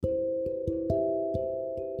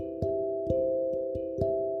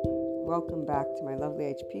Welcome back to my lovely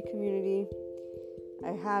HP community.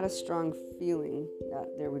 I had a strong feeling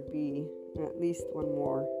that there would be at least one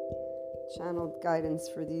more channeled guidance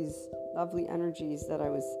for these lovely energies that I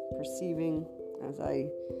was perceiving as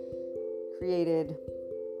I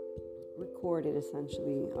recorded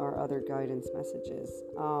essentially our other guidance messages.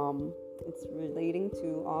 It's relating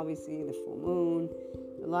to obviously the full moon,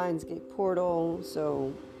 the Lionsgate portal.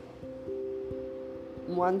 So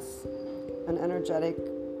once an energetic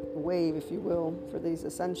wave, if you will, for these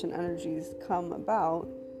ascension energies come about,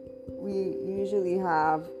 we usually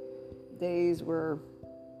have days where,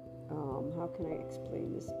 how can I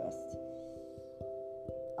explain this best?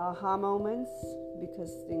 Aha moments,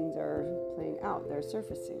 because things are playing out, they're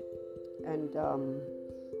surfacing. And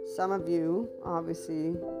some of you,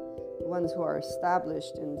 obviously, the ones who are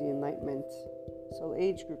established in the Enlightenment soul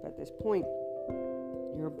age group at this point,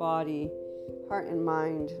 your body, heart, and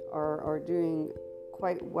mind are doing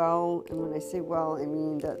quite well. And when I say well, I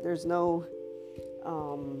mean that there's no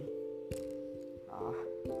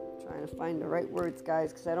trying to find the right words,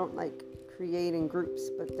 guys, because I don't like creating groups,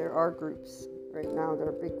 but there are groups right now. There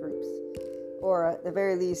are big groups, or at the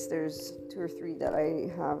very least there's 2 or 3 that I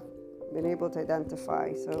have been able to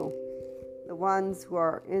identify. So the ones who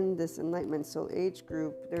are in this Enlightenment soul age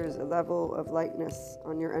group, there's a level of lightness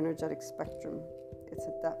on your energetic spectrum. It's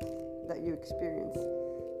a depth that you experience.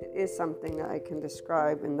 It is something that I can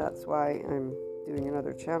describe, and that's why I'm doing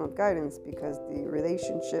another channeled guidance, because the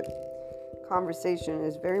relationship conversation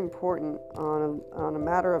is very important on a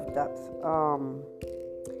matter of depth.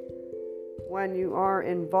 When you are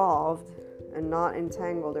involved and not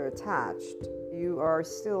entangled or attached, you are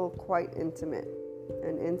still quite intimate.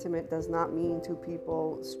 And intimate does not mean 2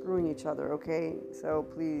 people screwing each other, okay? So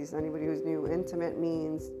please, anybody who's new, intimate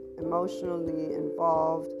means emotionally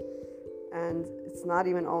involved. And it's not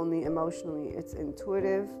even only emotionally, it's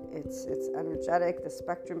intuitive, it's energetic. The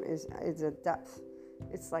spectrum is a depth.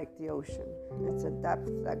 It's like the ocean. It's a depth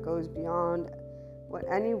that goes beyond what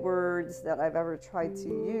any words that I've ever tried to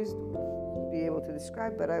use be able to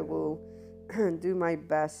describe, but I will do my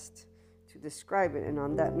best to describe it. And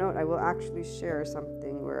on that note, I will actually share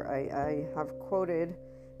something where I have quoted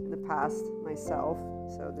in the past myself.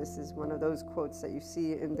 So this is one of those quotes that you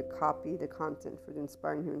see in the copy, the content for the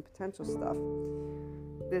Inspiring Human Potential stuff.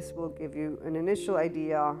 This will give you an initial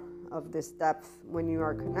idea of this depth when you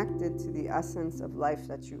are connected to the essence of life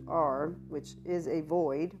that you are, which is a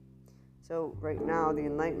void. So right now, the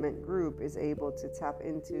Enlightenment group is able to tap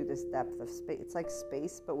into this depth of space. It's like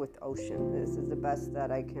space, but with ocean. This is the best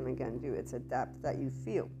that I can, again, do. It's a depth that you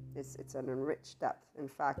feel. It's an enriched depth. In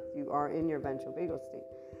fact, you are in your ventral vagal state.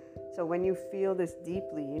 So when you feel this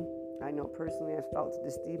deeply, I know personally I've felt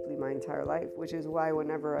this deeply my entire life, which is why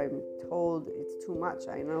whenever I'm told it's too much,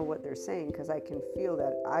 I know what they're saying, because I can feel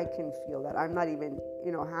that. I'm not even,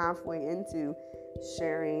 halfway into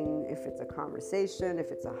sharing, if it's a conversation,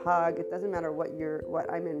 if it's a hug. It doesn't matter what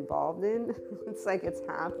I'm involved in. It's like it's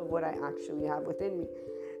half of what I actually have within me.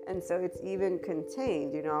 And so it's even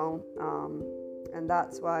contained, and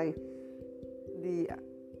that's why the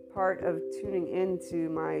part of tuning into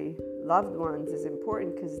my loved ones is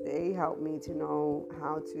important, because they help me to know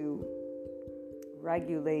how to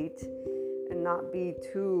regulate and not be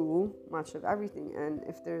too much of everything. And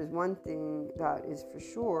if there's one thing that is for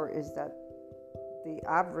sure, is that the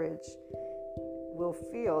average will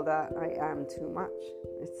feel that I am too much.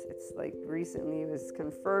 It's like recently it was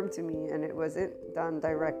confirmed to me, and it wasn't done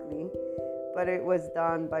directly, but it was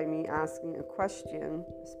done by me asking a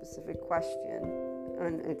specific question.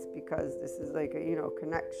 And it's because this is like a,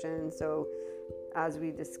 connection. So as we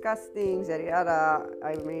discuss things, yada yada,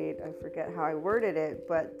 I forget how I worded it,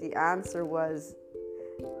 but the answer was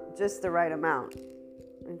just the right amount.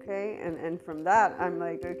 Okay, and from that, I'm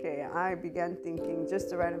like, okay, I began thinking just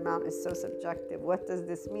the right amount is so subjective. What does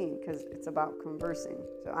this mean? Because it's about conversing.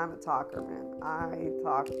 So I'm a talker, man. I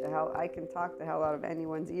can talk the hell out of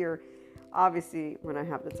anyone's ear, obviously, when I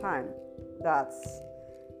have the time. That's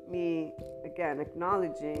me, again,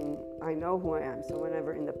 acknowledging I know who I am. So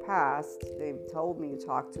whenever in the past they've told me to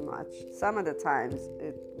talk too much, some of the times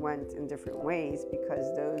it went in different ways,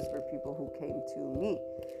 because those were people who came to me.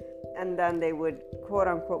 And then they would, quote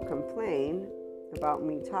unquote, complain about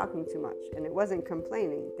me talking too much. And it wasn't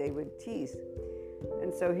complaining, they would tease.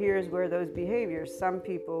 And so here's where those behaviors, some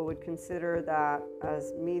people would consider that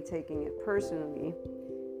as me taking it personally.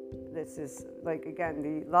 This is like, again,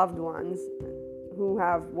 the loved ones who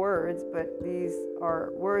have words, but these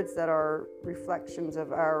are words that are reflections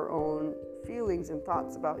of our own feelings and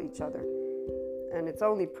thoughts about each other. And it's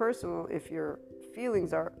only personal if you're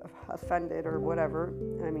feelings are offended or whatever,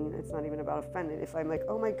 I mean, it's not even about offended. If I'm like,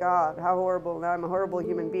 oh my God, how horrible, now I'm a horrible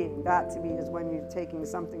human being, that to me is when you're taking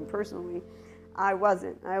something personally. I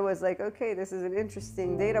wasn't. I was like, okay, this is an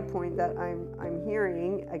interesting data point that I'm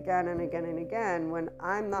hearing again and again and again, when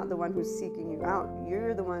I'm not the one who's seeking you out.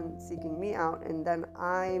 You're the one seeking me out, and then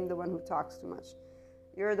I'm the one who talks too much.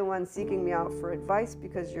 You're the one seeking me out for advice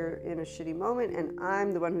because you're in a shitty moment, and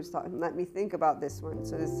I'm the one who's talking. Let me think about this one.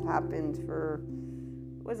 So this happened for,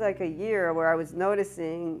 it was like a year, where I was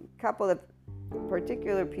noticing a couple of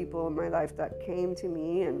particular people in my life that came to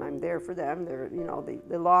me, and I'm there for them. They're,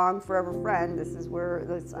 the long forever friend. This is where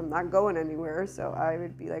I'm not going anywhere. So I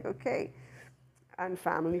would be like, okay, and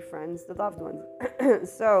family, friends, the loved ones.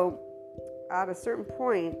 So at a certain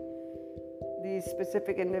point, these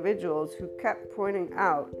specific individuals who kept pointing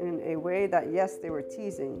out in a way that, yes, they were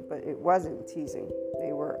teasing, but it wasn't teasing.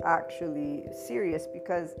 They were actually serious,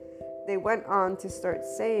 because they went on to start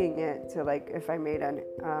saying it to, like, if I made an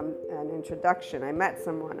introduction, I met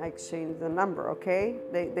someone, I exchanged the number, okay?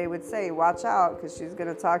 They would say, watch out, because she's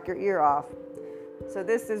going to talk your ear off. So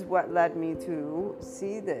this is what led me to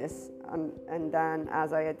see this. And then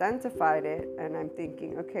as I identified it, and I'm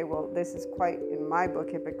thinking, okay, well, this is quite, in my book,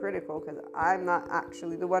 hypocritical, because I'm not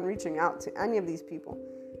actually the one reaching out to any of these people.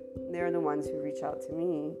 They're the ones who reach out to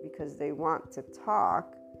me because they want to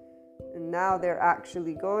talk. And now they're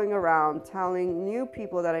actually going around telling new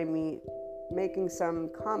people that I meet, making some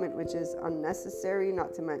comment which is unnecessary,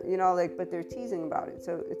 not to mention, but they're teasing about it.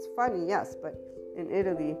 So it's funny, yes, but in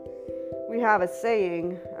Italy, we have a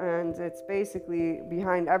saying, and it's basically,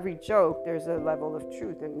 behind every joke, there's a level of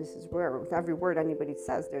truth. And this is where, with every word anybody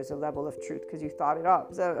says, there's a level of truth, because you thought it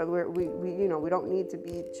up. So we don't need to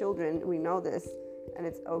be children. We know this, and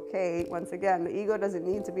it's okay. Once again, the ego doesn't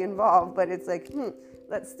need to be involved, but it's like,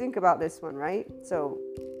 let's think about this one, right? So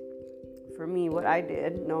for me, what I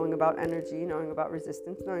did, knowing about energy, knowing about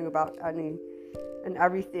resistance, knowing about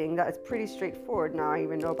everything, that is pretty straightforward. Now I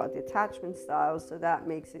even know about the attachment styles, so that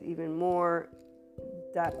makes it even more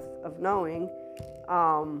depth of knowing.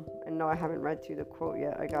 And no, I haven't read through the quote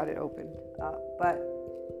yet. I got it open, but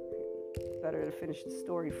better to finish the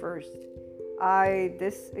story first. I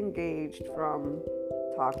disengaged from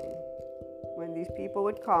talking. When these people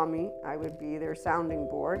would call me, I would be their sounding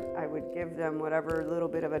board. I would give them whatever little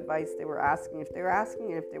bit of advice they were asking. If they were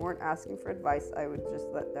asking, and if they weren't asking for advice, I would just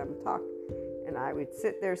let them talk. And I would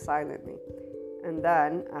sit there silently. And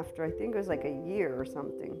then, after I think it was like a year or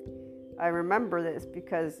something, I remember this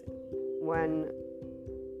because when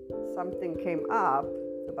something came up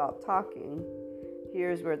about talking,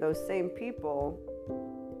 here's where those same people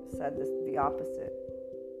said the opposite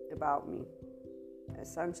about me.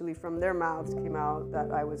 Essentially, from their mouths came out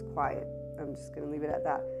that I was quiet. I'm just going to leave it at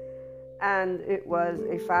that. And it was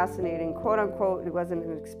a fascinating, quote unquote, it wasn't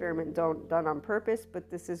an experiment done on purpose, but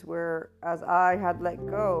this is where, as I had let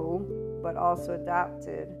go, but also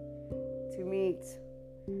adapted to meet,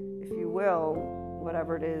 if you will,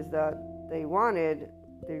 whatever it is that they wanted,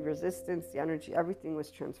 the resistance, the energy, everything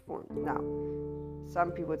was transformed. Now,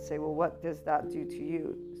 some people would say, well, what does that do to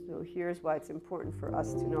you? So here's why it's important for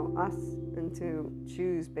us to know us and to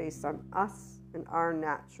choose based on us and our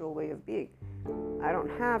natural way of being. I don't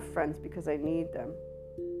have friends because I need them.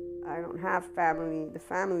 I don't have family. The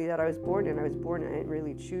family that I was born in, I didn't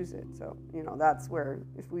really choose it. So, that's where,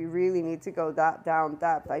 if we really need to go that down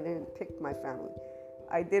depth, I didn't pick my family.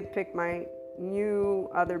 I did pick my new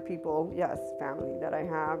other people, yes, family that I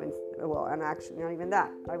have. And actually not even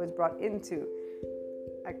that. I was brought into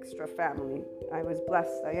extra family. I was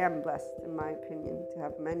blessed. I am blessed, in my opinion, to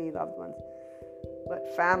have many loved ones.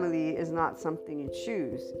 But family is not something you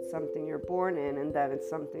choose. It's something you're born in, and then it's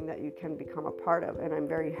something that you can become a part of. And I'm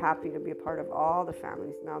very happy to be a part of all the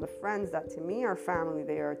families. Now, the friends that to me are family,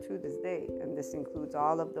 they are to this day. And this includes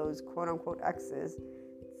all of those quote-unquote exes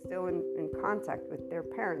still in contact with their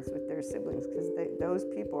parents, with their siblings, because those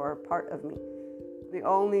people are a part of me. The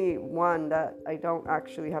only one that I don't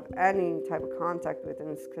actually have any type of contact with, and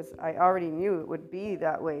it's because I already knew it would be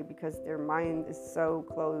that way, because their mind is so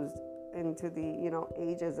closed into the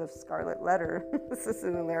ages of Scarlet Letter. This is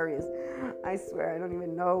hilarious. I swear I don't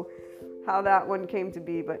even know how that one came to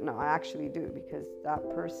be, but no, I actually do, because that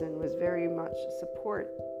person was very much support.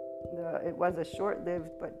 It was a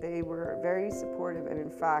short-lived, but they were very supportive, and in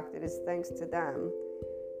fact it is thanks to them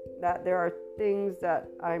that there are things that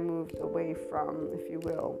I moved away from, if you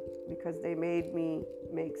will, because they made me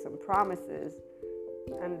make some promises.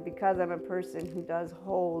 And because I'm a person who does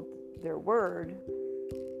hold their word,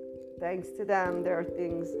 thanks to them, there are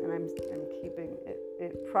things, and I'm keeping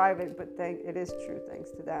it private, but it is true. Thanks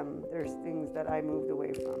to them, there's things that I moved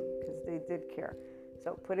away from because they did care.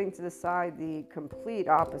 So putting to the side the complete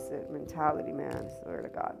opposite mentality, man, I swear to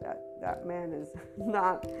God, that man is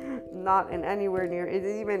not in anywhere near. It's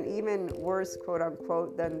even worse, quote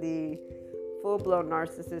unquote, than the full-blown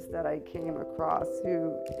narcissist that I came across,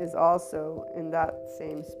 who is also in that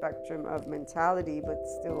same spectrum of mentality, but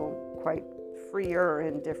still quite freer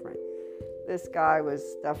and different. This guy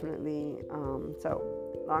was definitely, so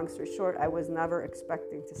long story short, I was never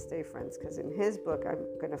expecting to stay friends, because in his book, I'm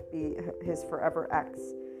going to be his forever ex.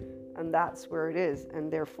 And that's where it is.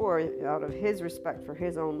 And therefore, out of his respect for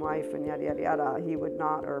his own wife and yada, yada, yada, he would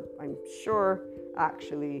not, or I'm sure,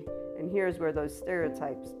 actually, and here's where those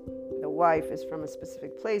stereotypes, the wife is from a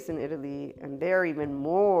specific place in Italy, and they're even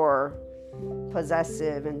more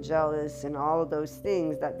possessive and jealous and all of those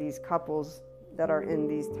things that these couples that are in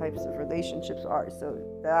these types of relationships are. So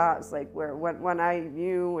that's like where when I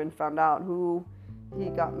knew and found out who he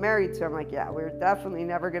got married to, I'm like, yeah, we're definitely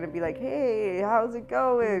never going to be like, hey, how's it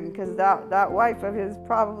going? Because that wife of his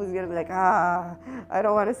probably is going to be like, I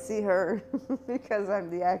don't want to see her because I'm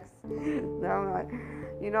the ex.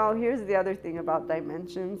 No, here's the other thing about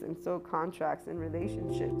dimensions and soul contracts and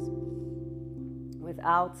relationships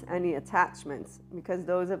without any attachments, because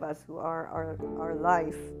those of us who are our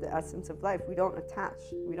life, the essence of life, we don't attach,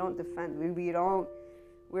 we don't defend,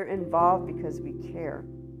 we're involved because we care.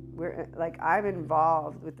 We're like, I'm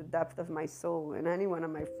involved with the depth of my soul in any one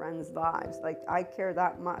of my friends' lives. Like, I care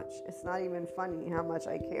that much. It's not even funny how much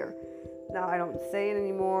I care. Now, I don't say it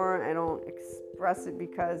anymore. I don't express it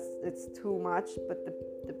because it's too much, but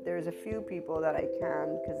there's a few people that I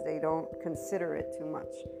can, because they don't consider it too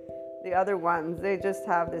much. The other ones, they just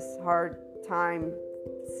have this hard time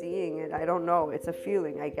seeing it. I don't know. It's a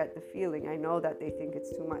feeling. I get the feeling. I know that they think it's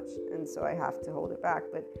too much, and so I have to hold it back.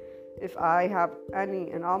 But if I have any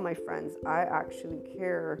and all my friends, I actually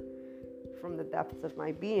care from the depths of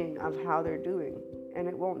my being of how they're doing, and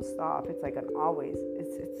it won't stop. It's like an always.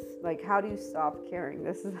 It's like, how do you stop caring?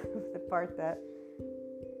 This is the part that,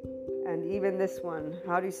 and even this one,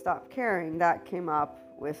 how do you stop caring? That came up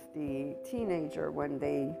with the teenager when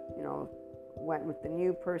they, went with the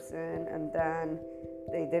new person, and then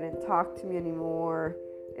they didn't talk to me anymore.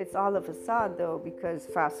 It's all a facade, though, because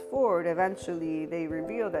fast forward, eventually they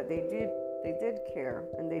reveal that they did care,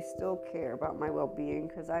 and they still care about my well-being,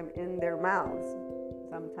 because I'm in their mouths.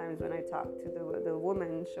 Sometimes when I talk to the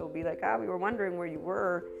woman, she'll be like, we were wondering where you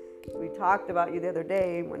were. We talked about you the other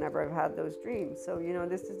day whenever I've had those dreams. So,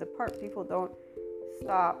 this is the part. People don't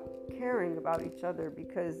stop caring about each other,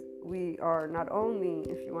 because we are not only,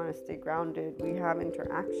 if you want to stay grounded, we have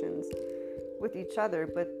interactions with each other,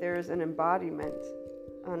 but there's an embodiment.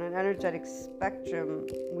 On an energetic spectrum,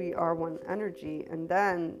 we are one energy, and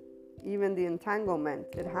then even the entanglement,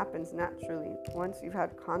 it happens naturally once you've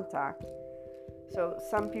had contact. So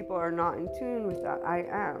some people are not in tune with that. I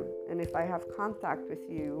am. And if I have contact with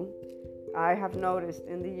you, I have noticed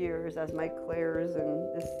in the years, as my clairs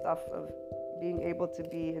and this stuff of being able to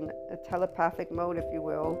be in a telepathic mode, if you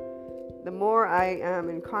will, the more I am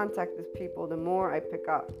in contact with people, the more I pick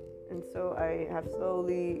up. And so I have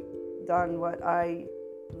slowly done what I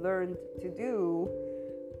learned to do.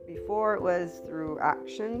 Before, it was through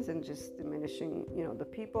actions and just diminishing, the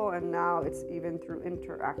people, and now it's even through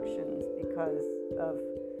interactions, because of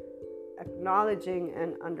acknowledging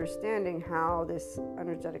and understanding how this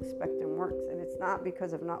energetic spectrum works. And it's not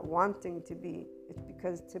because of not wanting to be, it's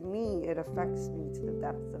because to me it affects me to the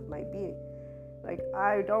depths of my being. Like,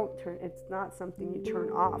 it's not something you turn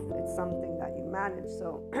off, it's something that you manage.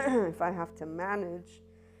 So if I have to manage,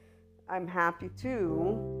 I'm happy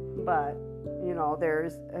too, but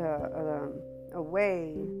there's a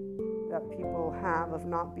way that people have of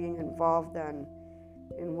not being involved then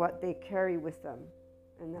in what they carry with them.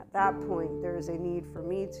 And at that point, there's a need for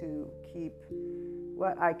me to keep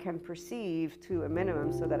what I can perceive to a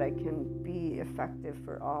minimum, so that I can be effective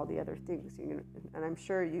for all the other things. And I'm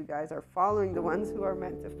sure you guys are following the ones who are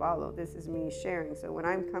meant to follow. This is me sharing. So when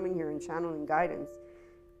I'm coming here and channeling guidance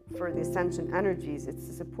for the ascension energies, it's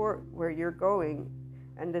to support where you're going,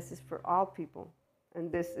 and this is for all people.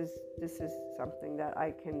 And this is something that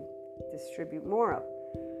I can distribute more of.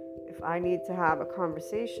 If I need to have a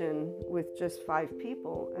conversation with just 5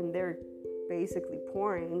 people and they're basically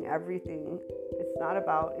pouring everything, it's not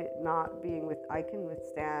about it not being I can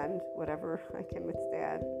withstand whatever I can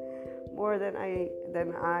withstand more than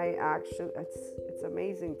I actually, it's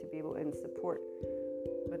amazing to be able to support.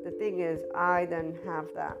 But the thing is, I then have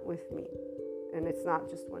that with me, and it's not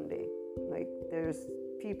just one day. Like, there's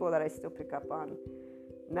people that I still pick up on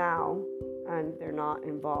now, and they're not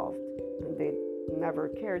involved, and they never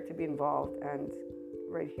cared to be involved. And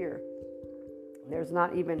right here, there's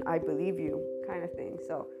not even "I believe you" kind of thing.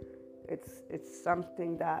 So it's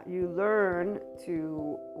something that you learn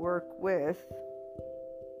to work with,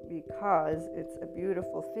 because it's a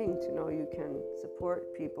beautiful thing to know you can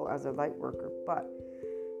support people as a light worker. But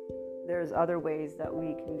there's other ways that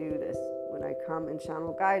we can do this. When I come and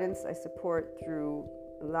channel guidance, I support through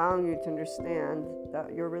allowing you to understand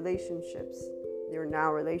that your relationships, your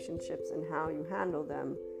now relationships, and how you handle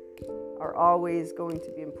them are always going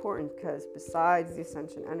to be important, because besides the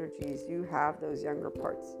ascension energies, you have those younger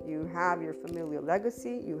parts. You have your familial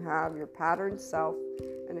legacy, you have your pattern self,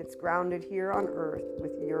 and it's grounded here on earth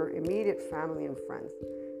with your immediate family and friends.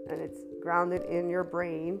 And it's grounded in your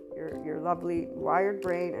brain, your lovely wired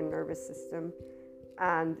brain and nervous system.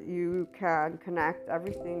 And you can connect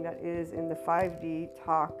everything that is in the 5D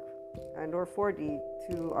talk and or 4D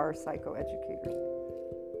to our psychoeducators.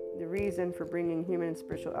 The reason for bringing human and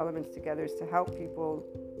spiritual elements together is to help people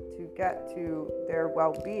to get to their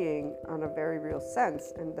well-being on a very real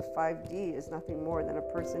sense. And the 5D is nothing more than a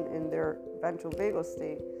person in their ventral vagal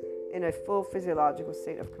state, in a full physiological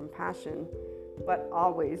state of compassion, but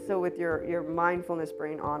always. So with your mindfulness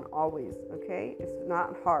brain on always, okay? It's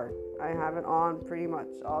not hard. I have it on pretty much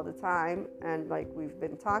all the time. And like we've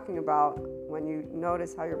been talking about, when you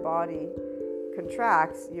notice how your body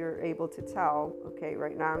contracts, you're able to tell, okay,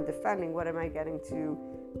 right now I'm defending, what am I getting to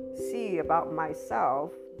see about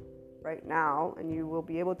myself right now? And you will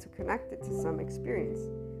be able to connect it to some experience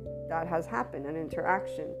that has happened, an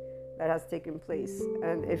interaction that has taken place.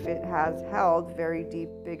 And if it has held very deep,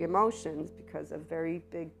 big emotions because of very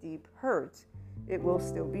big, deep hurt, it will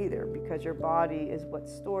still be there, because your body is what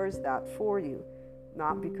stores that for you,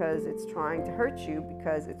 not because it's trying to hurt you,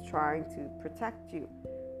 because it's trying to protect you.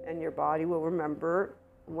 And your body will remember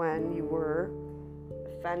when you were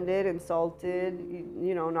offended, insulted,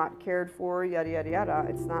 not cared for, yada, yada, yada.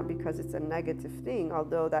 It's not because it's a negative thing,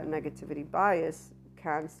 although that negativity bias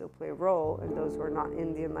can still play a role. And those who are not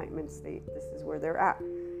in the enlightenment state, this is where they're at.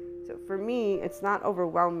 So for me, it's not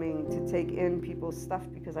overwhelming to take in people's stuff,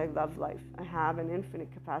 because I love life. I have an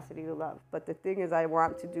infinite capacity to love. But the thing is, I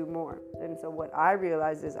want to do more. And so what I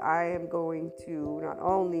realize is I am going to not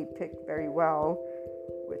only pick very well,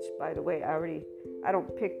 which, by the way, I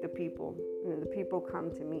don't pick the people. The people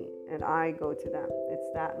come to me and I go to them. It's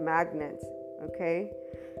that magnet, okay?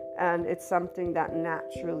 And it's something that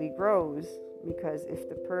naturally grows, because if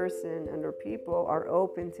the person and their people are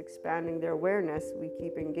open to expanding their awareness, we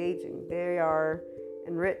keep engaging. They are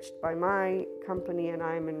enriched by my company and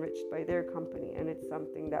I'm enriched by their company. And it's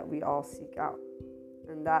something that we all seek out.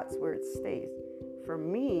 And that's where it stays. For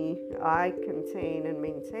me, I contain and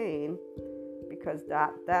maintain, because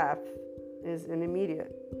that depth is an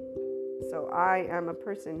immediate. So I am a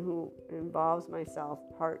person who involves myself,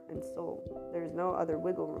 heart and soul. There's no other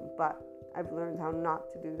wiggle room, but I've learned how not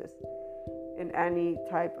to do this in any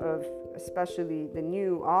type of, especially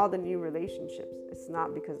all the new relationships. It's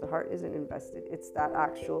not because the heart isn't invested. It's that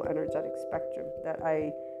actual energetic spectrum that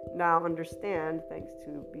I now understand, thanks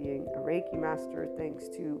to being a Reiki master, thanks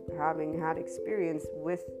to having had experience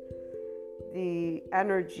with the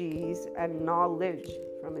energies and knowledge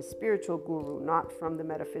from a spiritual guru, not from the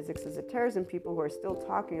metaphysics esotericism people who are still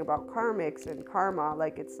talking about karmics and karma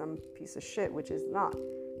like it's some piece of shit, which is not.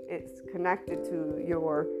 It's connected to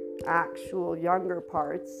your actual younger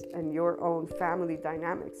parts and your own family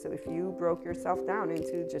dynamics. So if you broke yourself down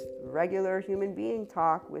into just regular human being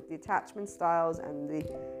talk with the attachment styles and the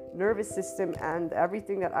nervous system and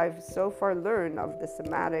everything that I've so far learned of the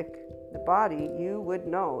somatic, the body, you would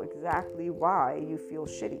know exactly why you feel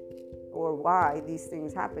shitty or why these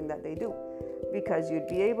things happen that they do. Because you'd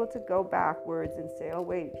be able to go backwards and say, oh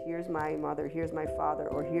wait, here's my mother, here's my father,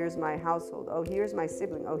 or here's my household, oh here's my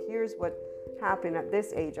sibling, oh here's what happened at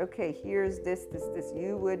this age, okay, here's this.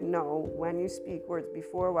 You would know when you speak words.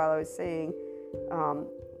 Before, while I was saying,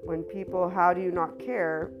 when people, how do you not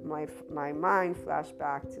care, my mind flashed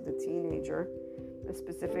back to the teenager, a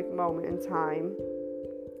specific moment in time.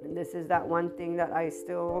 And this is that one thing that I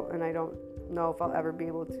don't know if I'll ever be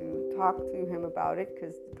able to talk to him about it,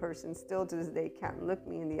 because the person still to this day can't look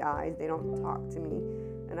me in the eyes. They don't talk to me,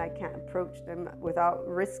 and I can't approach them without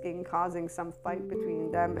risking causing some fight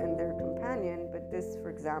between them and their companion. But this, for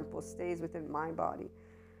example, stays within my body,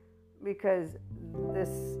 because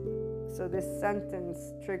this sentence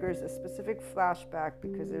triggers a specific flashback,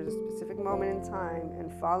 because there's a specific moment in time,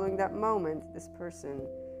 and following that moment, this person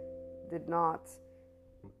did not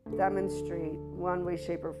demonstrate one way,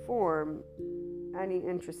 shape, or form any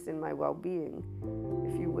interest in my well-being,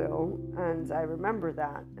 if you will. And I remember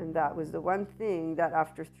that. And that was the one thing that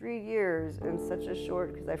after 3 years in such a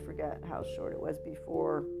short, because I forget how short it was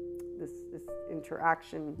before this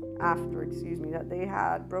interaction after, that they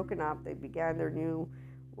had broken up. They began their new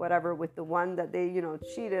whatever with the one that they,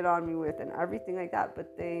 cheated on me with and everything like that.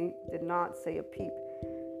 But they did not say a peep.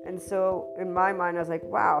 And so in my mind, I was like,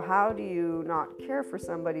 wow, how do you not care for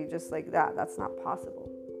somebody just like that? That's not possible.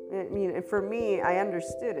 I mean, and for me, I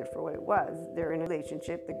understood it for what it was. They're in a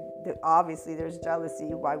relationship. Obviously, there's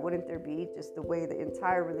jealousy. Why wouldn't there be? Just the way the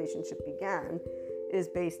entire relationship began is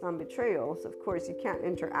based on betrayal. So, of course, you can't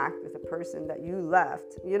interact with a person that you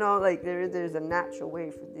left. There's a natural way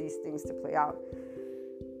for these things to play out.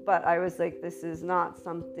 But I was like, this is not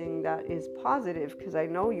something that is positive, because I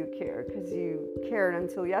know you care, because you cared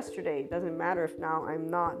until yesterday. It doesn't matter if now I'm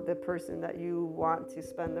not the person that you want to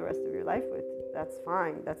spend the rest of your life with. That's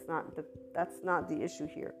fine. That's not the issue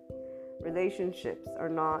here. Relationships are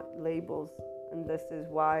not labels. And this is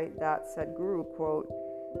why that Sadhguru quote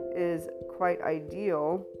is quite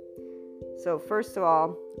ideal. So first of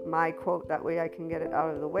all, my quote, that way I can get it out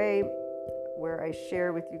of the way, where I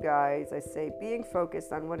share with you guys, I say, being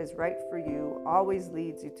focused on what is right for you always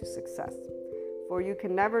leads you to success. For you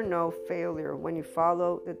can never know failure when you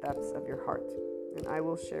follow the depths of your heart. And I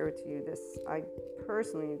will share to you this. I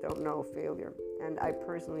personally don't know failure. And I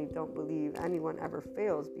personally don't believe anyone ever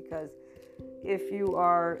fails, because if you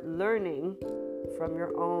are learning from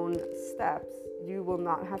your own steps, you will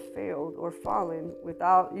not have failed or fallen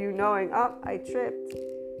without you knowing, oh, I tripped.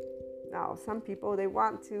 Now, some people, they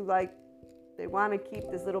want to keep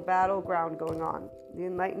this little battleground going on. The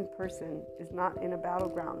enlightened person is not in a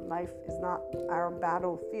battleground. Life is not our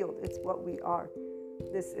battlefield. It's what we are.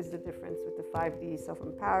 This is the difference with the 5D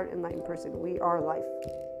self-empowered enlightened person. We are life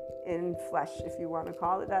in flesh, if you want to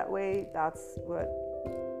call it that way. That's what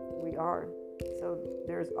we are. So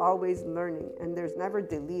there's always learning, and there's never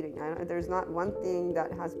deleting. There's not one thing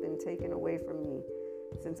that has been taken away from me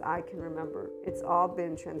since I can remember. It's all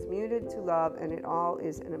been transmuted to love, and it all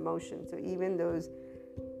is an emotion. So even those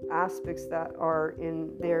aspects that are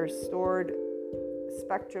in their stored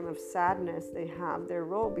spectrum of sadness, they have their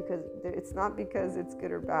role, because it's not because it's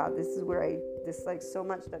good or bad. This is where I dislike so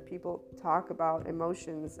much that people talk about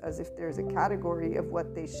emotions as if there's a category of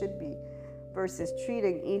what they should be, versus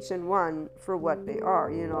treating each and one for what they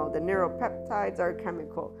are. The neuropeptides are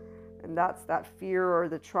chemical, and that's that fear or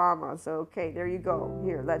the trauma. So, okay, there you go.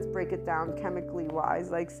 Here, let's break it down chemically wise.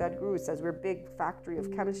 Like Sadhguru says, we're a big factory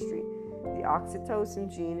of chemistry. The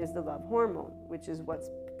oxytocin gene is the love hormone, which is what's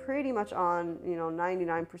pretty much on,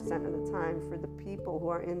 99% of the time for the people who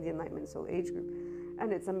are in the Enlightenment Soul age group.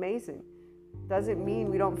 And it's amazing. Doesn't mean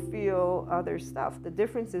we don't feel other stuff. The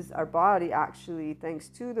difference is our body actually, thanks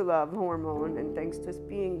to the love hormone and thanks to us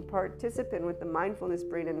being participant with the mindfulness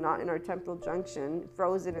brain and not in our temporal junction,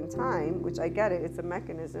 frozen in time, which I get it, it's a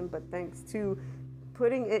mechanism, but thanks to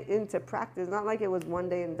putting it into practice, not like it was one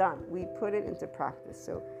day and done. We put it into practice.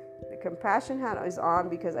 So the compassion hat is on,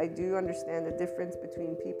 because I do understand the difference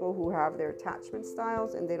between people who have their attachment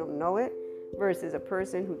styles and they don't know it, versus a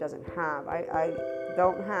person who doesn't have. I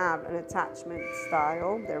don't have an attachment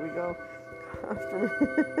style. There we go.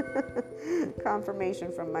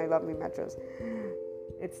 Confirmation from my lovely Metros.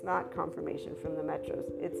 It's not confirmation from the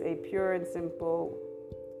Metros. It's a pure and simple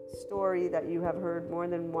story that you have heard more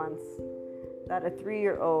than once. That a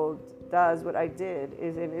 3-year-old does what I did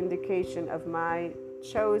is an indication of my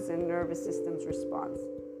chosen nervous system's response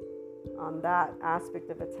on that aspect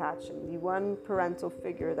of attachment. The one parental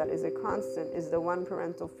figure that is a constant is the one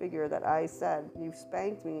parental figure that I said, you've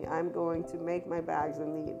spanked me, I'm going to make my bags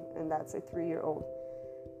and leave. And that's a 3-year-old.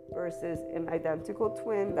 Versus an identical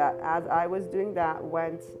twin that, as I was doing that,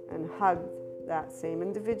 went and hugged that same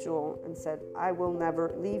individual and said, I will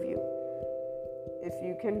never leave you. If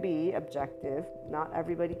you can be objective, not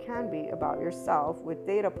everybody can be, about yourself with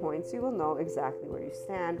data points, you will know exactly where you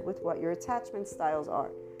stand with what your attachment styles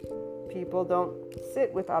are. People don't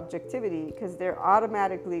sit with objectivity because they're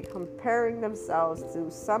automatically comparing themselves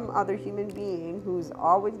to some other human being who's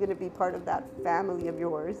always going to be part of that family of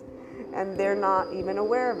yours, and they're not even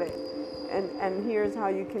aware of it. And here's how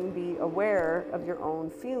you can be aware of your own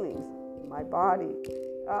feelings. My body,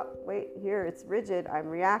 oh, wait, here it's rigid, I'm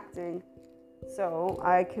reacting. So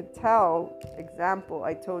I could tell, example,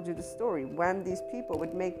 I told you the story, when these people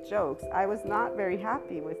would make jokes, I was not very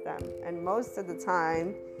happy with them. And most of the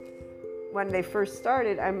time, when they first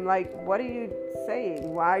started, I'm like, what are you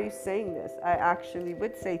saying? Why are you saying this? I actually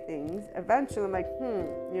would say things. Eventually, I'm like,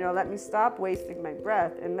 let me stop wasting my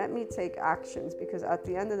breath and let me take actions, because at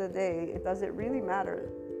the end of the day, it doesn't really matter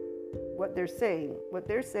what they're saying. What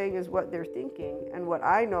they're saying is what they're thinking, and what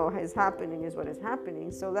I know is happening is what is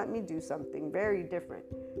happening. So let me do something very different.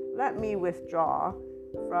 Let me withdraw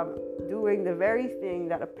from doing the very thing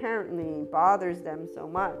that apparently bothers them so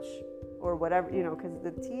much, or whatever, because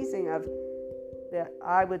the teasing of that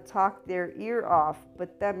I would talk their ear off,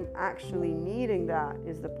 but them actually needing that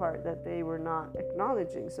is the part that they were not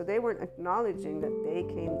acknowledging. So they weren't acknowledging that they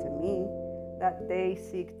came to me, that they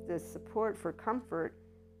seek the support for comfort.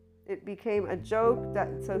 It became a joke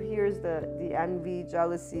so here's the envy,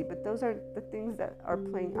 jealousy, but those are the things that are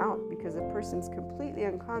playing out because the person's completely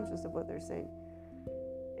unconscious of what they're saying.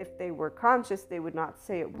 If they were conscious, they would not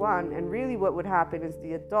say it, one. And really what would happen is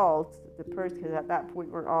the adults, the person, because at that point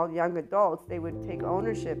we're all young adults, they would take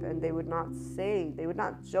ownership and they would not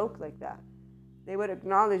joke like that. They would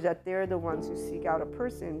acknowledge that they're the ones who seek out a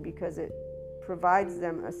person because it provides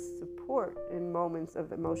them a support in moments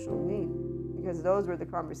of emotional need. Because those were the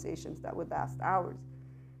conversations that would last hours,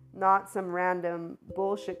 not some random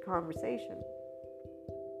bullshit conversation.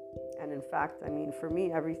 And in fact, for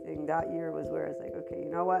me, everything that year was where I was like, okay,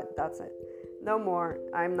 you know what? That's it. No more.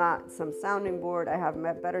 I'm not some sounding board. I have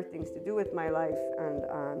better things to do with my life. And,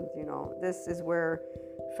 this is where,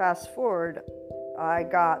 fast forward, I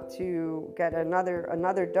got to get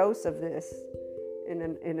another dose of this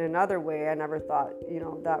in another way. I never thought,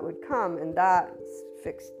 that would come. And that's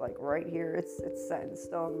fixed, like right here. It's set in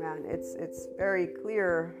stone, man. It's very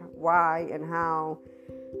clear why and how.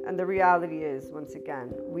 And the reality is, once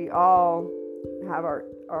again, we all have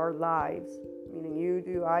our lives, meaning you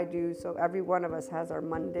do, I do. So every one of us has our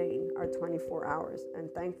mundane, our 24 hours. And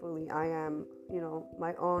thankfully, I am,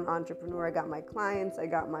 my own entrepreneur. I got my clients. I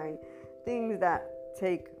got my things that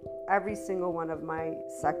take every single one of my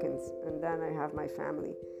seconds. And then I have my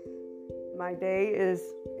family. My day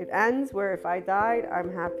it ends where if I died,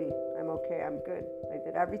 I'm happy. I'm okay. I'm good. I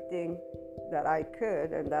did everything that I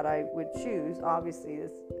could and that I would choose. Obviously,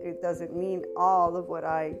 it doesn't mean all of what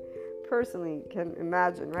I personally can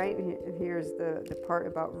imagine, right? Here's the part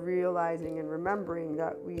about realizing and remembering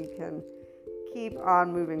that we can keep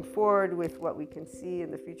on moving forward with what we can see in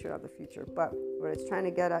the future of the future. But what it's trying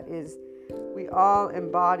to get at is we all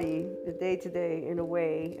embody the day-to-day in a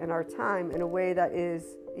way, and our time in a way that is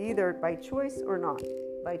either by choice or not.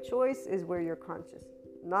 By choice is where you're conscious.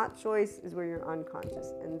 Not choice is where you're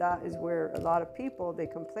unconscious. And that is where a lot of people, they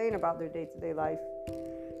complain about their day-to-day life,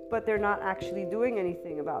 but they're not actually doing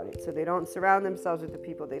anything about it. So they don't surround themselves with the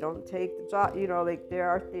people. They don't take the job, there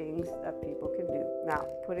are things that people can do. Now,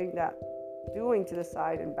 putting that doing to the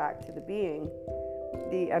side and back to the being,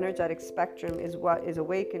 the energetic spectrum is what is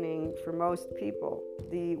awakening for most people.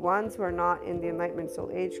 The ones who are not in the Enlightenment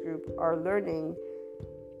Soul Age group are learning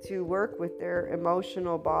to work with their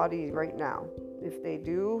emotional body right now. If they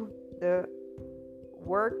do the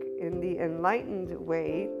work in the enlightened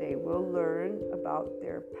way, they will learn about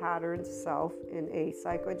their patterned self in a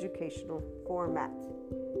psychoeducational format.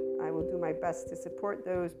 I will do my best to support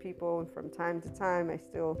those people from time to time. I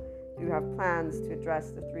still do have plans to address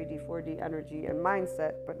the 3D, 4D energy and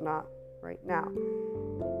mindset, but not right now.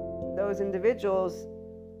 Those individuals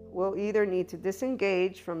will either need to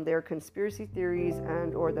disengage from their conspiracy theories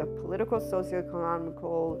and or the political,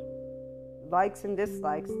 socioeconomical likes and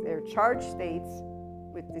dislikes, their charged states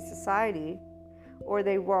with the society, or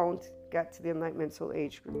they won't get to the Enlightenment Soul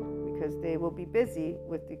Age group because they will be busy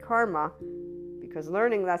with the karma, because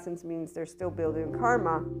learning lessons means they're still building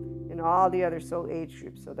karma in all the other soul age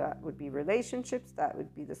groups. So that would be relationships, that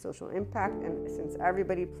would be the social impact, and since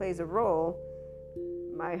everybody plays a role,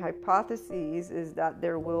 my hypothesis is that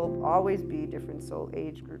there will always be different soul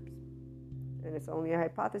age groups. And it's only a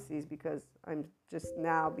hypothesis because I'm just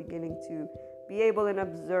now beginning to be able and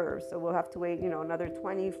observe. So we'll have to wait, another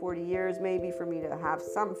 20, 40 years maybe for me to have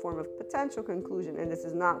some form of potential conclusion. And this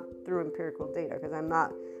is not through empirical data because I'm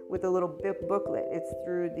not with a little booklet. It's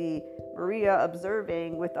through the Maria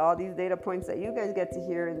observing with all these data points that you guys get to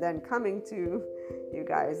hear and then coming to you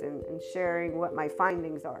guys and sharing what my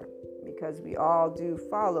findings are. Because we all do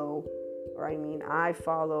follow, I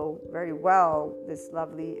follow very well this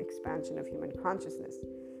lovely expansion of human consciousness.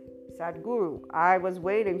 Sadhguru, I was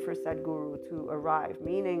waiting for Sadhguru to arrive,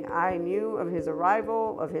 meaning I knew of his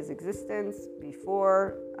arrival, of his existence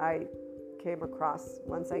before I came across.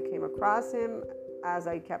 Once I came across him, as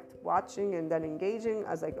I kept watching and then engaging,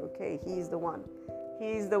 I was like, okay, he's the one.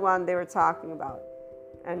 He's the one they were talking about.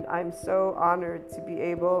 And I'm so honored to be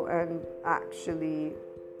able and actually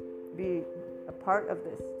be a part of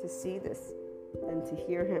this, to see this and to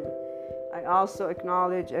hear him. I also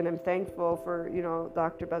acknowledge and am thankful for,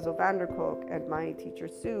 Dr. Bezel van der Kolk and my teacher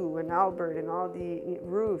Sue and Albert and all the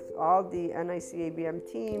Ruth, all the NICABM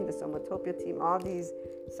team, the Somatopia team, all these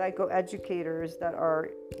psychoeducators that are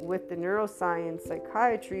with the neuroscience,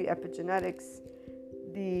 psychiatry, epigenetics.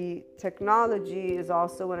 The technology is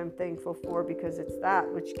also what I'm thankful for, because it's that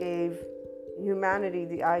which gave humanity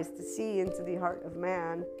the eyes to see into the heart of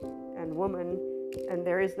man and woman, and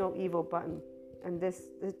there is no evil button. And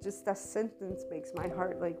that sentence makes my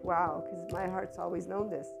heart like, wow, because my heart's always known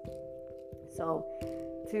this. So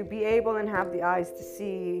to be able and have the eyes to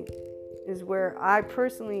see is where I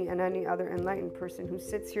personally, and any other enlightened person who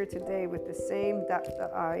sits here today with the same depth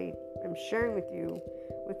that I am sharing with you,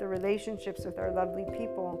 with the relationships with our lovely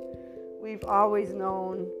people, we've always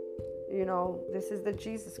known, this is the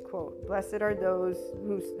Jesus quote: blessed are those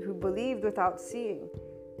who believed without seeing.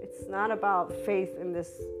 It's not about faith in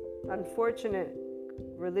this unfortunate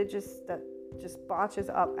religious that just botches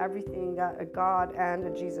up everything that a God and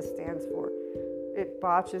a Jesus stands for. It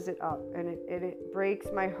botches it up, and it breaks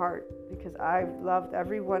my heart, because I've loved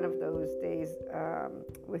every one of those days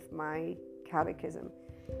with my catechism.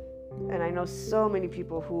 And I know so many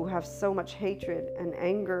people who have so much hatred and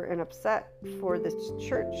anger and upset for this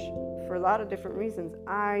church for a lot of different reasons.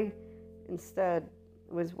 I instead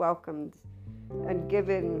was welcomed and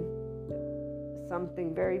given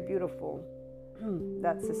something very beautiful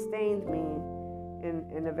that sustained me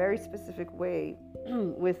in a very specific way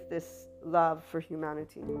with this love for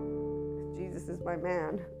humanity. Jesus is my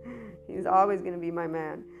man. He's always going to be my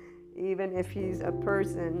man. Even if he's a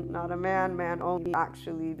person, not a man only,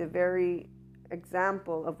 actually the very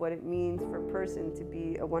example of what it means for a person to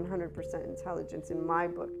be a 100% intelligence in my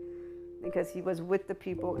book. Because he was with the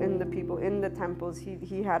people, in the temples.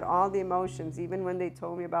 He had all the emotions, even when they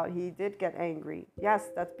told me about he did get angry. Yes,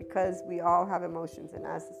 that's because we all have emotions. And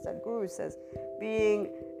as the Sadhguru says, being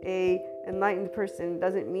a enlightened person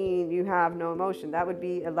doesn't mean you have no emotion. That would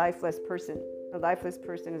be a lifeless person. A lifeless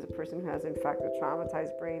person is a person who has, in fact, a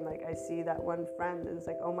traumatized brain. Like, I see that one friend, and it's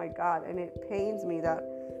like, oh my God. And it pains me that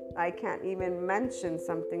I can't even mention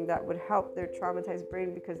something that would help their traumatized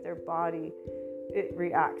brain, because their body, it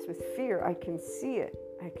reacts with fear. I can see it.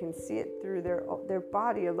 I can see it through their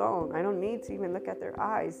body alone. I don't need to even look at their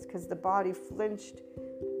eyes, because the body flinched.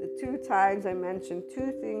 The 2 times I mentioned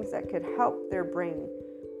 2 things that could help their brain,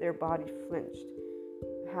 their body flinched.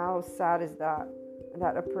 How sad is that?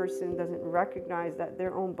 That a person doesn't recognize that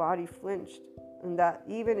their own body flinched, and that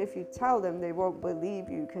even if you tell them, they won't believe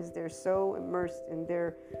you, because they're so immersed in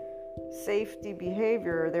their safety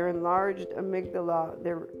behavior, their enlarged amygdala,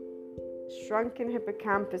 their shrunken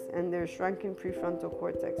hippocampus, and their shrunken prefrontal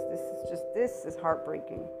cortex. This is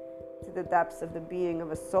heartbreaking to the depths of the being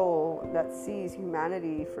of a soul that sees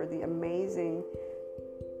humanity for the amazing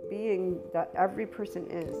being that every person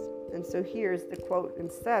is. And so here's the quote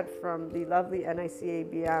instead from the lovely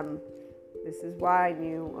NICABM. This is why I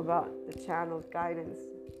knew about the channeled guidance,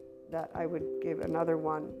 that I would give another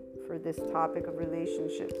one for this topic of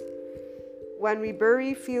relationships. When we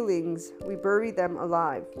bury feelings, we bury them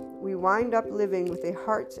alive. We wind up living with a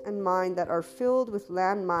heart and mind that are filled with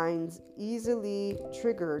landmines, easily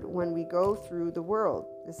triggered when we go through the world.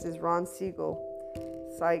 This is Ron Siegel,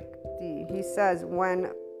 Psych D. He says,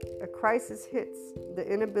 when a crisis hits, the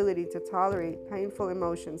inability to tolerate painful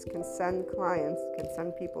emotions can send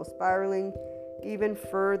people spiraling even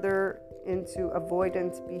further into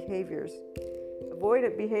avoidant behaviors.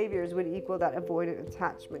 Avoidant behaviors would equal that avoidant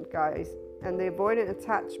attachment, guys. And the avoidant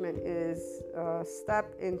attachment is a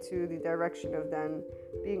step into the direction of then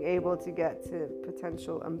being able to get to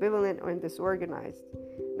potential ambivalent or disorganized.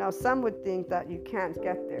 Now, some would think that you can't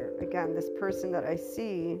get there. Again, this person that I've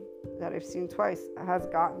seen twice, has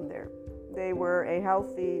gotten there. They were a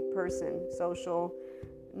healthy person, social,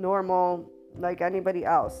 normal, like anybody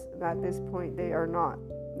else. And at this point, they are not.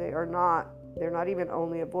 They're not even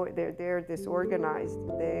only they're disorganized.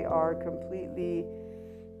 They are completely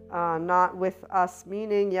not with us,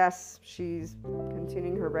 meaning, yes, she's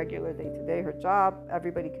continuing her regular day-to-day, her job.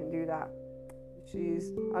 Everybody can do that.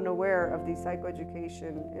 She's unaware of the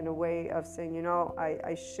psychoeducation in a way of saying,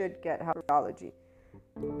 I should get psychology,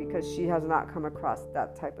 because she has not come across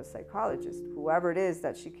that type of psychologist. Whoever it is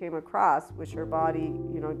that she came across, which her body,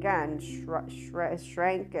 again,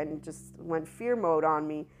 shrank and just went fear mode on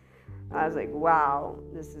me. I was like, wow,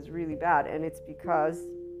 this is really bad. And it's because,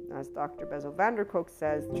 as Dr. Bezel van der Kolk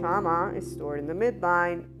says, trauma is stored in the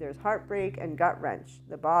midline. There's heartbreak and gut wrench.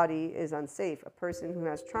 The body is unsafe. A person who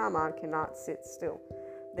has trauma cannot sit still.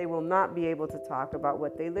 They will not be able to talk about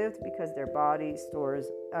what they lived because their body stores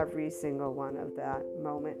every single one of that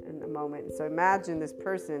moment in the moment. So imagine this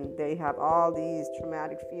person, they have all these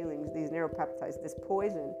traumatic feelings, these neuropeptides, this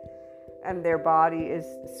poison, and their body is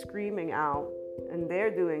screaming out, and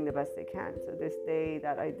they're doing the best they can. So this day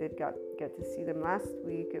that I did get to see them last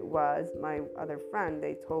week, it was my other friend,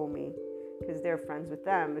 they told me, because they're friends with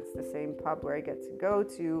them, it's the same pub where I get to go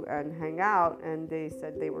to and hang out, and they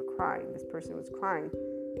said they were crying. This person was crying.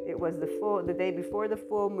 It was the day before the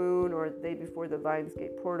full moon or the day before the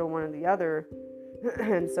Lionsgate portal, one or the other.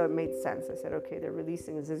 And so it made sense. I said, okay, they're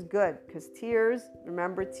releasing. This is good, because tears,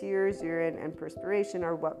 remember, tears, urine, and perspiration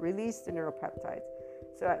are what release the neuropeptides.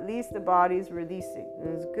 So at least the body's releasing. And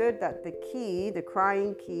it's good that the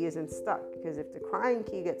crying key isn't stuck, because if the crying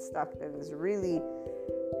key gets stuck, then it's really,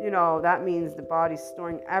 that means the body's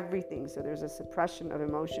storing everything. So there's a suppression of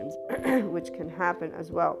emotions, which can happen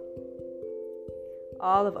as well.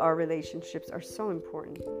 All of our relationships are so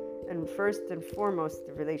important. And first and foremost,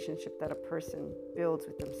 the relationship that a person builds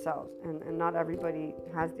with themselves. And not everybody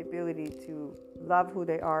has the ability to love who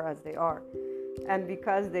they are as they are. And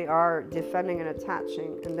because they are defending and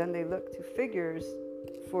attaching, and then they look to figures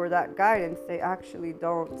for that guidance, they actually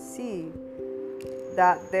don't see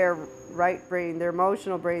that their right brain, their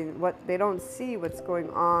emotional brain, they don't see what's going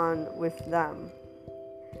on with them.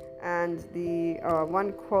 And the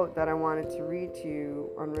one quote that I wanted to read to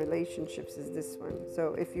you on relationships is this one.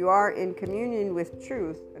 So if you are in communion with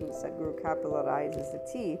truth, and Sadhguru capitalizes the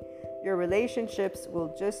T, your relationships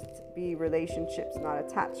will just be relationships, not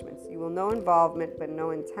attachments. You will know involvement, but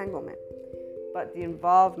no entanglement. But the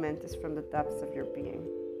involvement is from the depths of your being.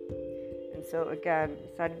 And so again,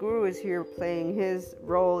 Sadhguru is here playing his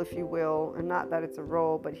role, if you will, and not that it's a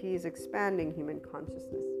role, but he's expanding human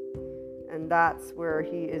consciousness. And that's where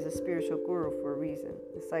he is a spiritual guru for a reason.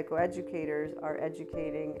 The psychoeducators are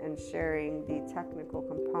educating and sharing the technical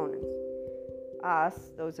components.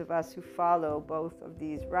 Us, those of us who follow both of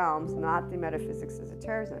these realms, not the metaphysics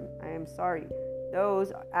esotericism, I am sorry,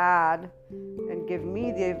 those add and give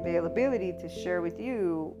me the availability to share with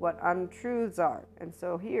you what untruths are. And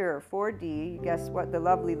so here, 4D, guess what? The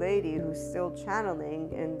lovely lady who's still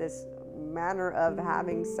channeling in this manner of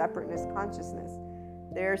having separateness consciousness,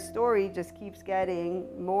 their story just keeps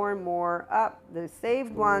getting more and more up. The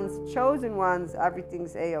saved ones, chosen ones,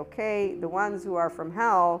 everything's a-okay. The ones who are from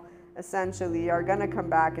hell essentially are going to come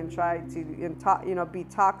back and try to be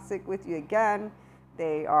toxic with you again.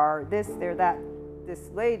 They are this, they're that. This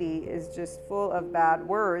lady is just full of bad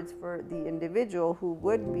words for the individual who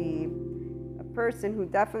would be a person who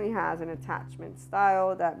definitely has an attachment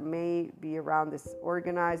style that may be around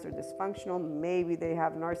disorganized or dysfunctional. Maybe they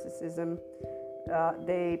have narcissism.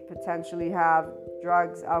 They potentially have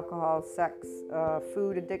drugs, alcohol, sex,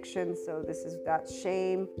 food addiction. So this is that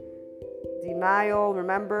shame, denial,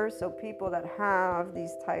 remember? So people that have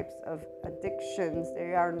these types of addictions,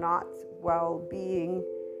 they are not well-being.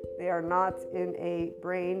 They are not in a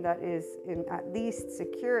brain that is in at least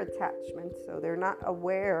secure attachment. So they're not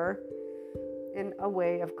aware in a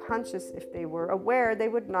way of conscious. If they were aware, they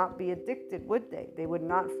would not be addicted, would they? They would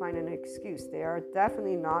not find an excuse. They are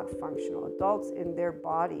definitely not functional adults in their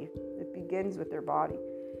body. It begins with their body.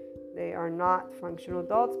 They are not functional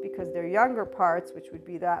adults because their younger parts, which would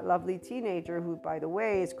be that lovely teenager who, by the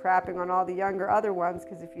way, is crapping on all the younger other ones,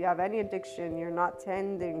 because if you have any addiction, you're not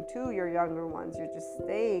tending to your younger ones. You're just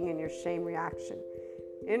staying in your shame reaction.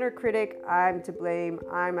 Inner critic, I'm to blame,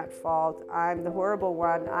 I'm at fault, I'm the horrible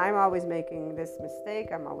one, I'm always making this mistake,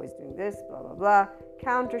 I'm always doing this, blah, blah, blah.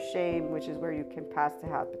 Counter shame, which is where you can pass the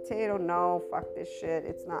hot potato. No, fuck this shit,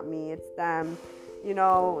 it's not me, it's them.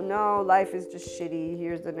 No, life is just shitty.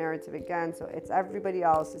 Here's the narrative again. So it's everybody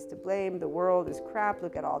else is to blame. The world is crap.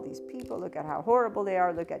 Look at all these people. Look at how horrible they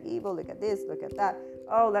are. Look at evil. Look at this. Look at that.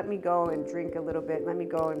 Oh, let me go and drink a little bit. Let me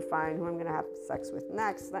go and find who I'm going to have sex with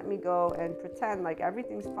next. Let me go and pretend like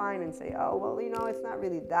everything's fine and say, oh, well, it's not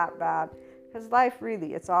really that bad. Because life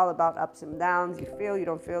really, it's all about ups and downs. You feel, you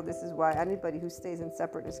don't feel. This is why anybody who stays in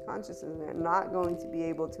separateness consciousness, they're not going to be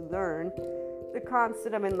able to learn the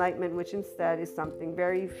concept of enlightenment, which instead is something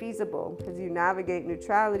very feasible, because you navigate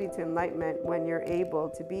neutrality to enlightenment when you're able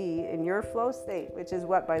to be in your flow state, which is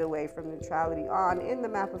what, by the way, from neutrality on in the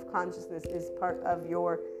map of consciousness is part of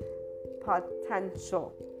your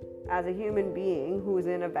potential as a human being who is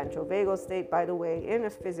in a ventral vagal state, by the way, in a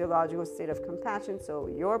physiological state of compassion. So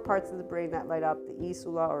your parts of the brain that light up, the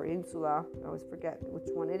insula or insula, I always forget which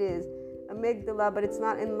one it is, amygdala, but it's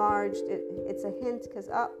not enlarged. It's a hint because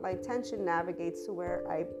my attention navigates to where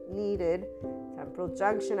I needed. Temporal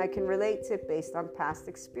junction, I can relate to it based on past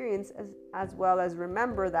experience as well as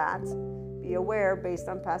remember that, be be aware based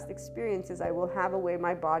on past experiences. I will have a way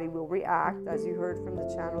my body will react, as you heard from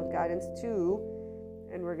the channeled guidance 2,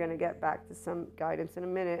 and we're going to get back to some guidance in a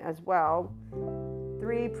minute as well.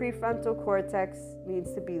 3, prefrontal cortex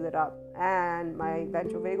needs to be lit up, and my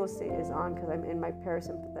ventral vagal state is on because I'm in my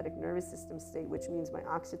parasympathetic nervous system state, which means my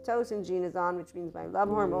oxytocin gene is on, which means my love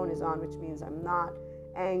hormone is on, which means I'm not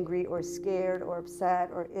angry or scared or upset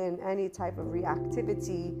or in any type of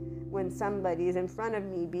reactivity when somebody is in front of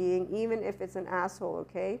me, being, even if it's an asshole,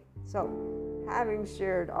 okay? So having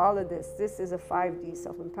shared all of this, this is a 5D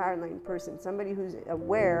self-empowering person, somebody who's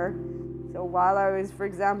aware. So while I was, for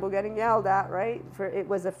example, getting yelled at, right, it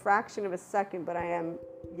was a fraction of a second, but I am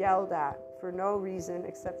yelled at for no reason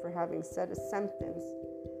except for having said a sentence.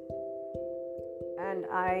 And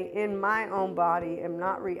I, in my own body, am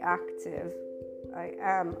not reactive. I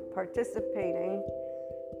am participating,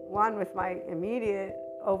 one, with my immediate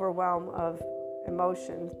overwhelm of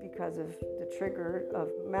emotions because of the trigger of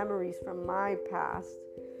memories from my past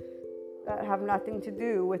that have nothing to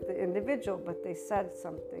do with the individual, but they said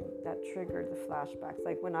something that triggered the flashbacks.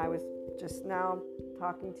 Like when I was just now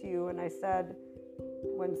talking to you and I said,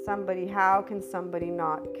 how can somebody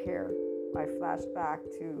not care? I flashed back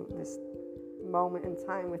to this moment in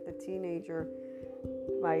time with the teenager,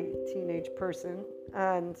 my teenage person,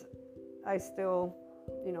 and I still,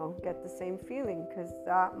 get the same feeling, because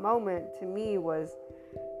that moment to me was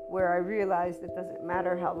where I realized it doesn't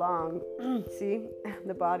matter how long, see,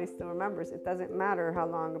 the body still remembers, it doesn't matter how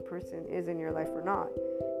long a person is in your life or not.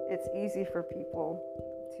 It's easy for people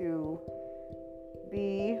to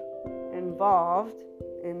be involved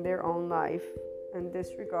in their own life and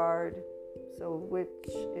disregard, so which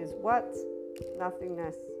is what?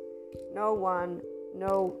 Nothingness. No one,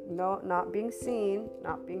 no, not being seen,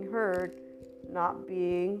 not being heard, not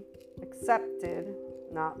being accepted,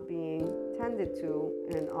 not being tended to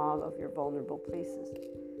in all of your vulnerable places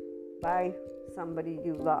by somebody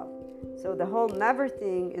you love. So the whole never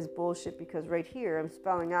thing is bullshit, because right here I'm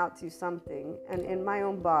spelling out to you something, and in my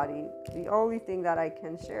own body, the only thing that I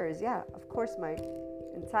can share is, of course, my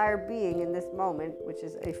entire being in this moment, which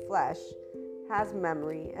is a flesh, has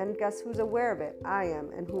memory, and guess who's aware of it? I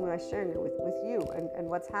am. And who am I sharing it with you, and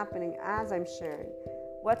what's happening as I'm sharing.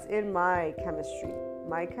 What's in my chemistry?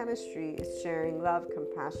 My chemistry is sharing love,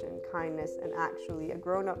 compassion, kindness, and actually a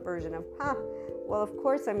grown-up version of, well, of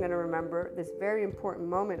course I'm going to remember this very important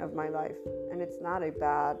moment of my life. And it's not a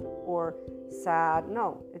bad or sad,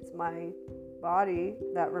 no, it's my body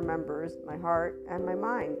that remembers, my heart and my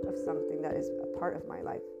mind, of something that is a part of my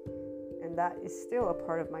life. And that is still a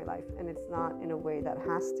part of my life. And it's not in a way that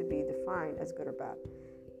has to be defined as good or bad,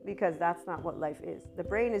 because that's not what life is. The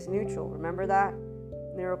brain is neutral. Remember that?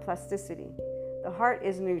 Neuroplasticity. The heart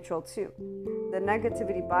is neutral too. The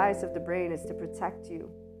negativity bias of the brain is to protect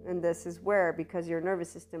you. And this is where, because your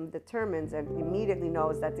nervous system determines and immediately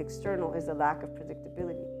knows that the external is a lack of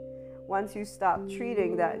predictability. Once you stop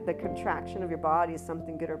treating that the contraction of your body as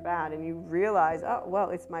something good or bad, and you realize, oh, well,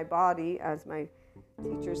 it's my body, as my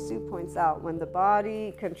teacher Sue points out, when the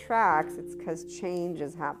body contracts, it's because change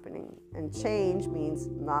is happening. And change means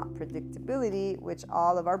not predictability, which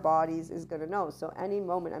all of our bodies is going to know. So any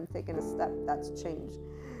moment I'm taking a step, that's change.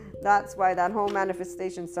 That's why that whole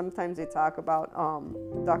manifestation, sometimes they talk about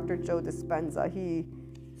Dr. Joe Dispenza. He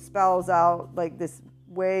spells out like this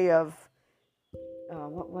way of,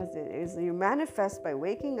 what was it? Is you manifest by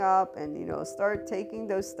waking up and, start taking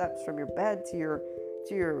those steps from your bed to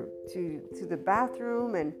the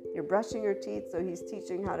bathroom, and you're brushing your teeth. So he's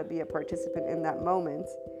teaching how to be a participant in that moment.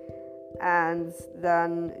 And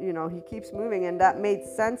then, he keeps moving, and that made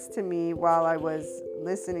sense to me while I was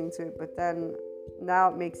listening to it. But then now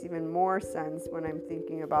it makes even more sense when I'm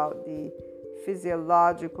thinking about the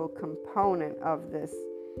physiological component of this.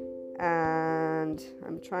 And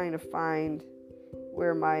I'm trying to find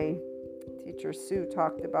where my teacher Sue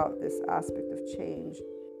talked about this aspect of change.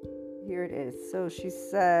 Here it is. So she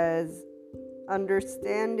says,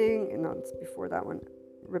 it's before that one,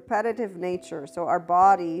 repetitive nature. So our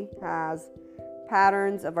body has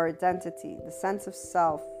patterns of our identity, the sense of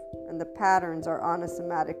self, and the patterns are on a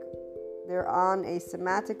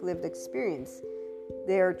somatic lived experience.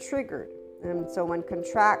 They are triggered. And so when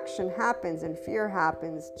contraction happens and fear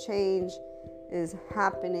happens, change is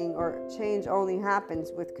happening, or change only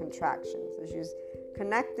happens with contraction. So she's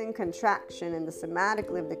connecting contraction and the somatic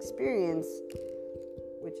lived experience,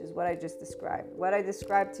 which is what I just described. What I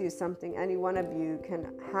described to you is something any one of you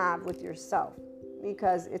can have with yourself,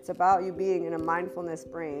 because it's about you being in a mindfulness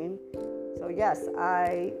brain. So yes,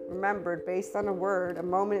 I remembered based on a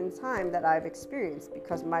moment in time that I've experienced,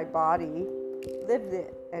 because my body lived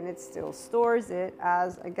it, and it still stores it.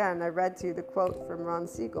 As again, I read to you the quote from Ron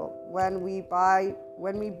Siegel: when we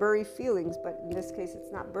bury feelings, but in this case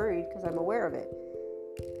it's not buried because I'm aware of it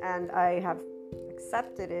and I have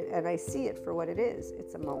accepted it and I see it for what it is.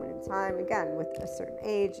 It's a moment in time, again, with a certain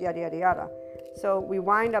age, yada yada yada. So we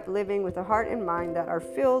wind up living with a heart and mind that are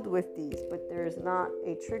filled with these, but there's not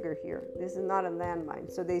a trigger here. This is not a landmine.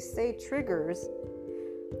 So they say triggers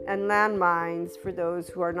and landmines for those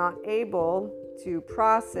who are not able to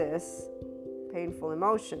process painful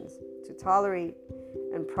emotions, to tolerate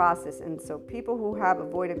and process. And so people who have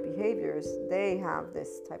avoidant behaviors, they have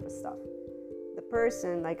this type of stuff. The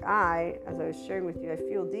person, like I, as I was sharing with you, I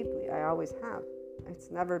feel deeply. I always have. It's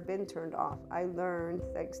never been turned off. I learned,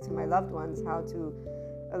 thanks to my loved ones, how to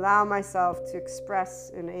allow myself to express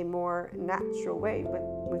in a more natural way. But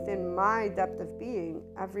within my depth of being,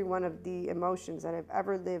 every one of the emotions that I've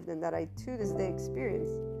ever lived and that I to this day experience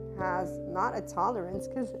has not a tolerance,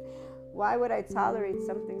 because why would I tolerate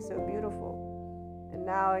something so beautiful? And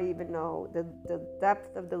now I even know the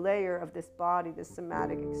depth of the layer of this body, this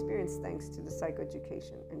somatic experience, thanks to the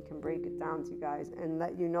psychoeducation, and can break it down to you guys and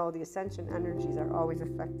let you know the ascension energies are always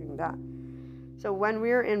affecting that. So when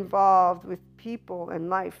we're involved with people and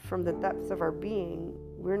life from the depths of our being,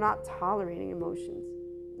 we're not tolerating emotions.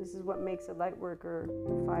 This is what makes a light worker, a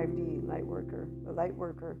 5D light worker, a light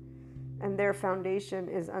worker. And their foundation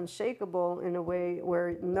is unshakable in a way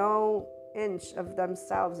where no inch of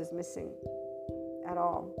themselves is missing at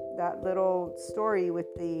all. That little story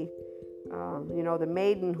with the the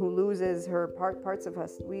maiden who loses her parts of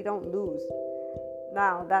us, we don't lose.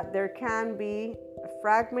 Now, that there can be a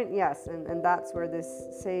fragment, yes, and that's where this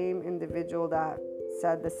same individual that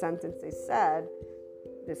said the sentence they said,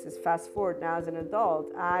 this is fast forward now as an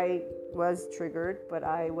adult, I was triggered, but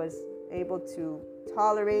I was able to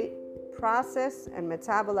tolerate, process, and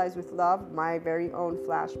metabolize with love my very own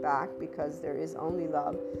flashback, because there is only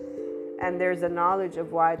love. And there's a knowledge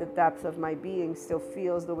of why the depth of my being still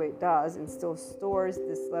feels the way it does and still stores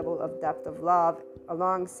this level of depth of love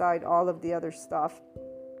alongside all of the other stuff.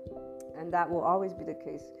 And that will always be the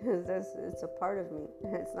case, because it's a part of me.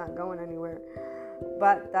 It's not going anywhere.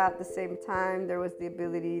 But at the same time, there was the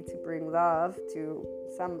ability to bring love to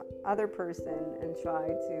some other person and try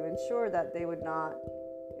to ensure that they would not,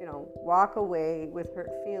 walk away with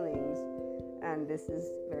hurt feelings. And this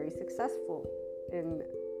is very successful in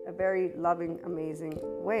a very loving, amazing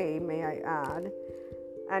way, may I add.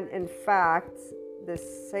 And in fact, the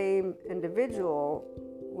same individual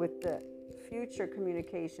with the future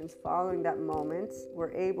communications following that moment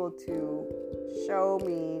were able to show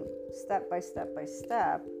me step by step by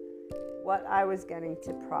step what I was getting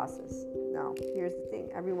to process. Now, here's the thing.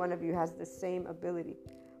 Every one of you has the same ability,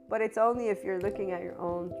 but it's only if you're looking at your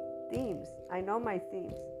own themes. I know my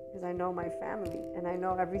themes because I know my family, and I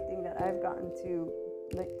know everything that I've gotten to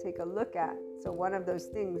take a look at. So one of those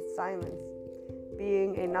things, silence,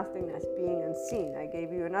 being a nothingness, being unseen. I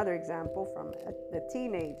gave you another example from the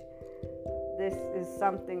teenage. This is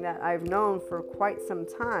something that I've known for quite some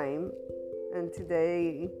time, and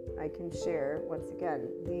today I can share once again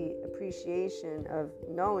the appreciation of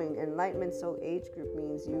knowing Enlightenment Soul Age Group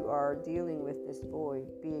means you are dealing with this void,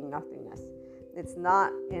 being nothingness. It's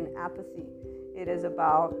not in apathy. It is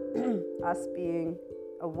about us being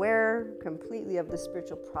aware completely of the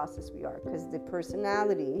spiritual process we are, because the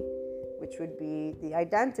personality, which would be the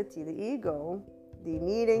identity, the ego, the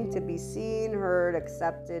needing to be seen, heard,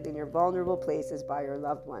 accepted in your vulnerable places by your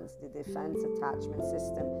loved ones, the defense attachment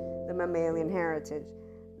system, the mammalian heritage,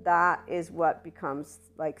 that is what becomes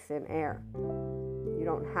like thin air. You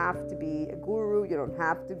don't have to be a guru. You don't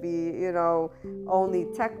have to be, only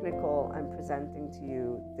technical. I'm presenting to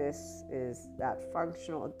you. This is that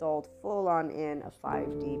functional adult, full on in a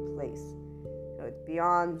 5D place. So it's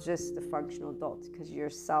beyond just the functional adult, because you're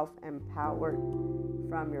self-empowered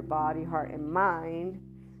from your body, heart, and mind,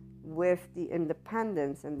 with the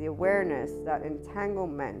independence and the awareness that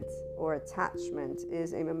entanglement or attachment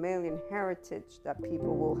is a mammalian heritage that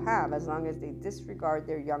people will have as long as they disregard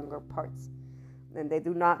their younger parts. And they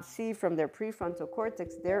do not see from their prefrontal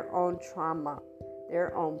cortex their own trauma,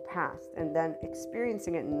 their own past, and then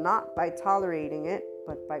experiencing it not by tolerating it,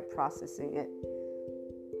 but by processing it.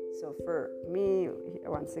 So for me,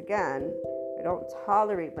 once again, I don't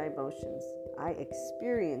tolerate my emotions. I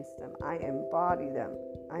experience them. I embody them.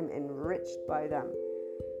 I'm enriched by them.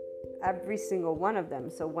 Every single one of them.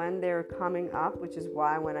 So when they're coming up, which is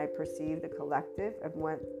why when I perceive the collective and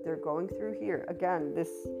what they're going through here, again, this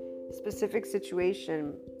specific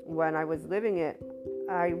situation, when I was living it,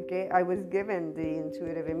 I was given the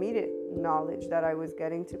intuitive immediate knowledge that I was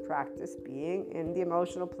getting to practice being in the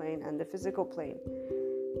emotional plane and the physical plane.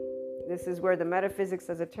 This is where the metaphysics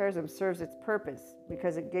of esotericism serves its purpose,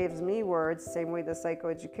 because it gives me words, same way the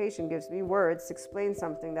psychoeducation gives me words to explain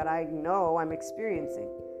something that I know I'm experiencing.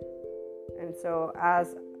 And so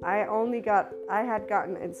as I had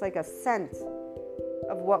gotten, it's like a sense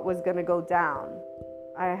of what was going to go down.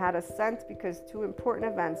 I had a sense because two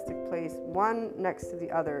important events took place, one next to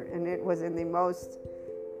the other, and it was in the most,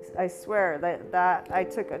 I swear that I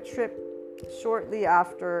took a trip shortly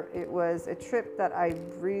after. It was a trip that I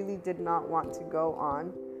really did not want to go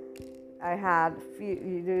on. I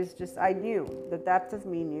knew, the depth of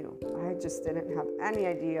me knew. I just didn't have any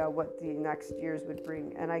idea what the next years would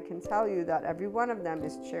bring. And I can tell you that every one of them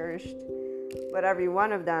is cherished, but every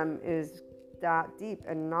one of them is that deep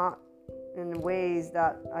and not in ways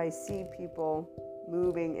that I see people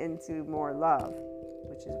moving into more love,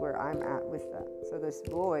 which is where I'm at with that. So this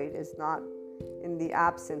void is not in the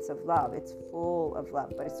absence of love. It's full of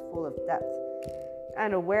love, but it's full of depth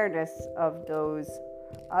and awareness of those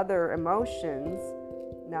other emotions.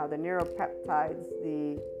 Now the neuropeptides,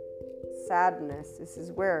 the sadness, this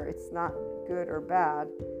is where it's not good or bad,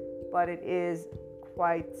 but it is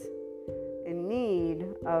quite in need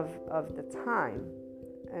of the time.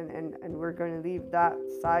 And we're going to leave that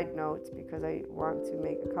side note because I want to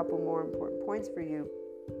make a couple more important points for you.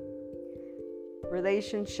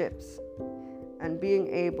 Relationships and being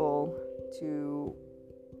able to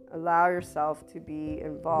allow yourself to be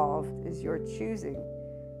involved is your choosing.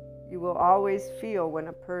 You will always feel when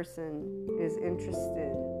a person is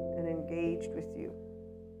interested and engaged with you,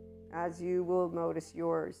 as you will notice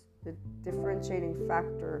yours. The differentiating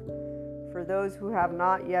factor for those who have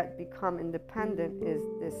not yet become independent is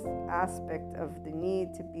this aspect of the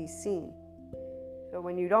need to be seen. So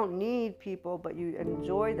when you don't need people but you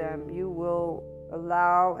enjoy them, you will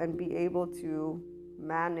allow and be able to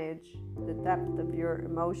manage the depth of your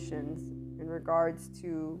emotions in regards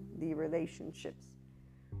to the relationships.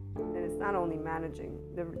 And it's not only managing.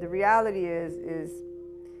 The reality is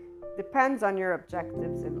depends on your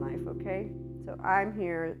objectives in life, okay? So I'm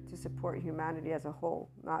here to support humanity as a whole,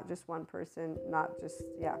 not just one person, not just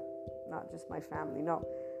my family. No,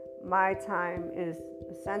 my time is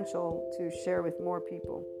essential to share with more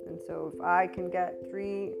people. And so if I can get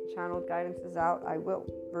 3 channeled guidances out, I will,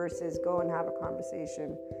 versus go and have a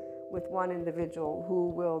conversation with one individual who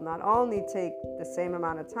will not only take the same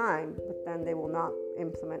amount of time, but then they will not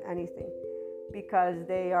implement anything because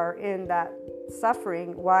they are in that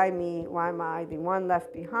suffering. Why me? Why am I the one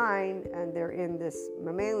left behind? And they're in this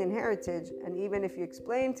mammalian heritage. And even if you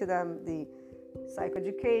explain to them the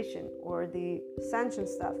psychoeducation or the ascension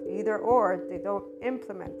stuff, either or, they don't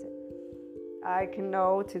implement it. I can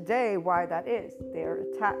know today why that is. They're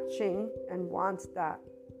attaching and want that.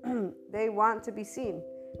 They want to be seen,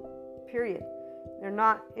 period. They're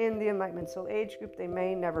not in the enlightenment soul age group. They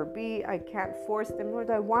may never be. I can't force them, nor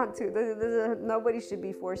do I want to. Nobody should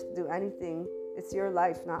be forced to do anything. It's your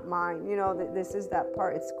life, not mine. You know, this is that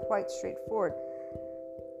part. It's quite straightforward.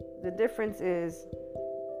 The difference is,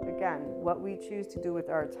 again, what we choose to do with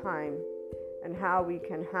our time and how we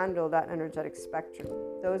can handle that energetic spectrum.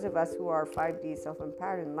 Those of us who are 5D,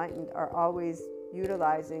 self-empowered, enlightened, are always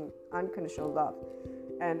utilizing unconditional love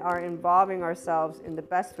and are involving ourselves in the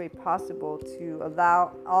best way possible to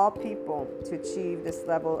allow all people to achieve this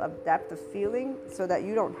level of depth of feeling, so that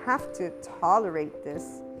you don't have to tolerate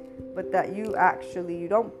this, but that you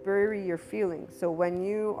don't bury your feelings. So when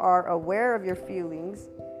you are aware of your feelings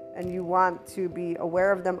and you want to be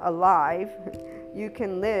aware of them alive, you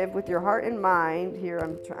can live with your heart and mind. Here,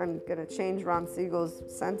 I'm going to change Ron Siegel's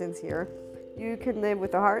sentence here. You can live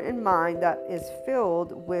with a heart and mind that is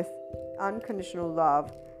filled with unconditional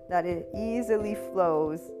love, that it easily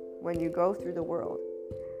flows when you go through the world.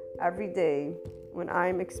 Every day, when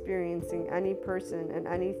I'm experiencing any person and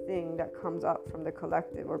anything that comes up from the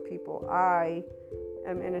collective or people, I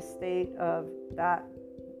am in a state of that.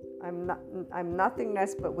 I'm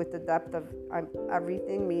nothingness, but with the depth of I'm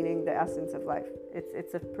everything, meaning the essence of life.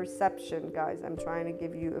 It's a perception, guys. I'm trying to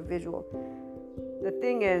give you a visual. The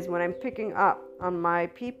thing is, when I'm picking up on my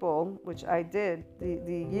people, which I did,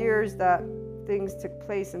 the years that things took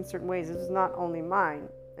place in certain ways, it was not only mine,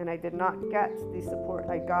 and I did not get the support.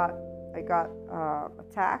 I got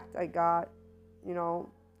attacked. I got,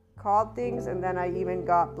 called things, and then I even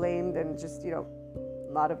got blamed and just, a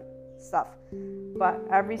lot of stuff. But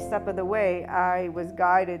every step of the way, I was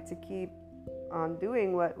guided to keep on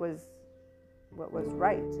doing what was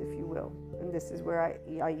right, if you will. And this is where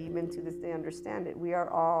I even to this day understand it. We are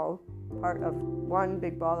all part of one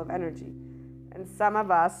big ball of energy. And some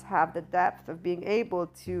of us have the depth of being able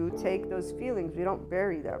to take those feelings. We don't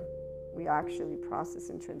bury them. We actually process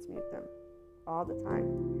and transmute them all the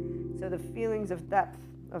time. So the feelings of depth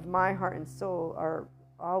of my heart and soul are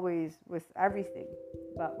always with everything.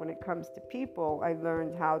 But when it comes to people, I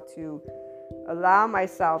learned how to allow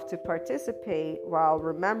myself to participate while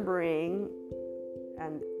remembering,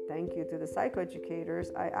 and thank you to the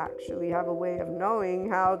psychoeducators, I actually have a way of knowing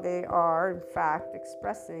how they are, in fact,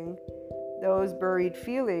 expressing those buried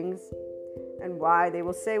feelings and why they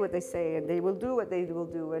will say what they say and they will do what they will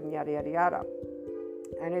do and yada, yada, yada.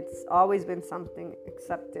 And it's always been something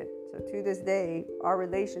accepted. So to this day, our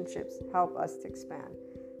relationships help us to expand.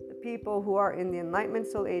 The people who are in the Enlightenment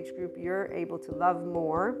Soul Age group, you're able to love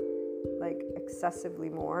more, like excessively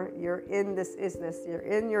more. You're in this isness, you're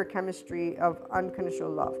in your chemistry of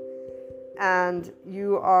unconditional love. And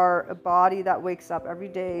you are a body that wakes up every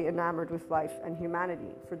day enamored with life and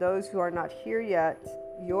humanity. For those who are not here yet,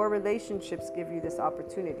 your relationships give you this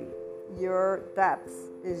opportunity. Your depth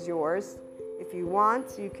is yours. If you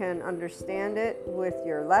want, you can understand it with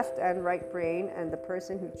your left and right brain, and the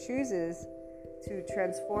person who chooses to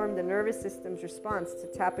transform the nervous system's response to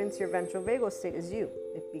tap into your ventral vagal state is you.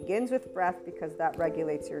 It begins with breath because that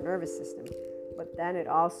regulates your nervous system. But then it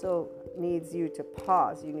also needs you to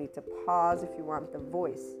pause. You need to pause if you want the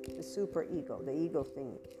voice, the super ego, the ego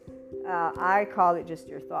thing. I call it just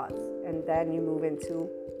your thoughts. And then you move into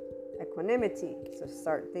equanimity. So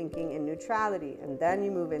start thinking in neutrality. And then you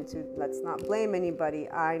move into let's not blame anybody.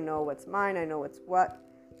 I know what's mine. I know what's what.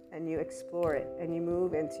 And you explore it. And you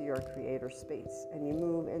move into your creator space. And you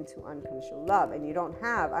move into unconditional love. And you don't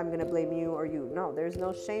have, I'm going to blame you or you. No, there's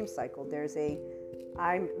no shame cycle. There's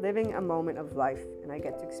I'm living a moment of life, and I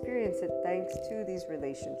get to experience it thanks to these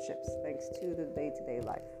relationships, thanks to the day-to-day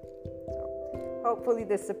life. So hopefully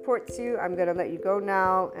this supports you. I'm going to let you go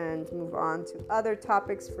now and move on to other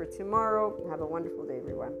topics for tomorrow. Have a wonderful day,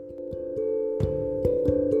 everyone.